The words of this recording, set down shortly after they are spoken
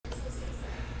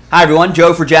Hi everyone,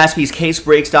 Joe for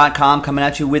JaspysCaseBreaks.com coming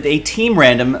at you with a team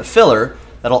random filler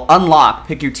that'll unlock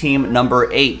pick your team number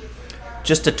 8.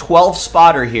 Just a 12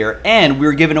 spotter here, and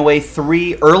we're giving away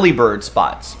 3 early bird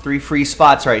spots, 3 free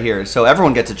spots right here, so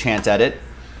everyone gets a chance at it.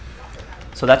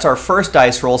 So that's our first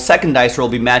dice roll. Second dice roll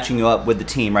will be matching you up with the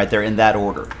team right there in that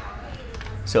order.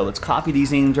 So let's copy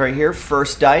these names right here.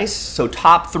 First dice, so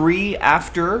top 3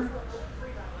 after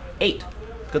 8.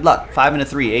 Good luck. 5 and a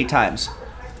 3, 8 times.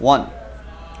 1,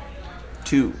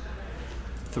 2,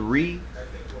 3,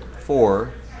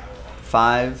 4,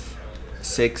 5,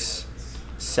 6,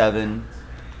 7,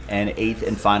 and 8th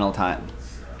and final time.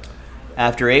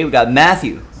 After 8, we got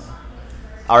Matthew,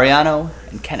 Ariano,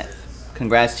 and Kenneth.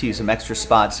 Congrats to you, some extra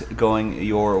spots going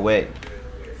your way.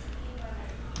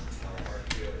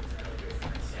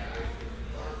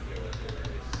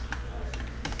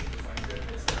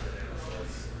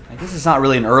 I guess it's not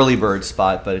really an early bird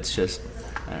spot, but it's just,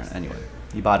 I don't know, anyway.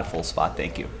 You bought a full spot,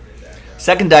 thank you.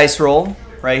 Second dice roll,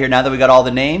 right here, now that we got all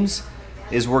the names,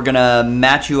 is we're gonna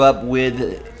match you up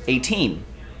with a team.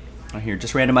 Right here,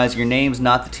 just randomizing your names,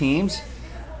 not the teams.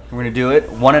 We're gonna do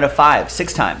it 1 out of 5,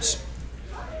 6 times.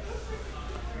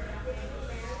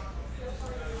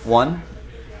 1,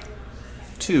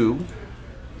 2,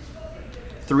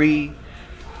 3,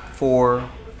 4,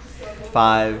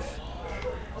 5,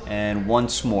 and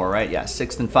once more, right? Yeah,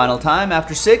 6th and final time.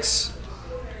 After 6,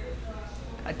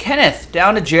 Kenneth,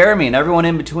 down to Jeremy, and everyone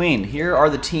in between. Here are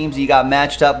the teams you got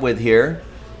matched up with here.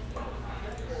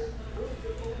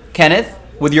 Kenneth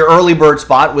with your early bird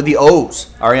spot with the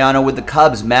O's. Ariano with the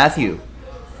Cubs. Matthew,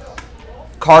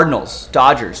 Cardinals,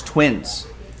 Dodgers, Twins.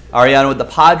 Ariano with the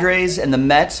Padres and the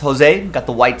Mets. Jose got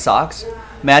the White Sox.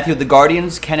 Matthew with the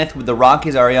Guardians. Kenneth with the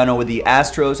Rockies. Ariano with the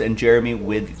Astros. And Jeremy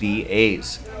with the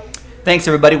A's. Thanks,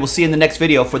 everybody. We'll see you in the next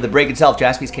video for the break itself.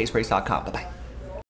 JaspysCaseBreaks.com. Bye-bye.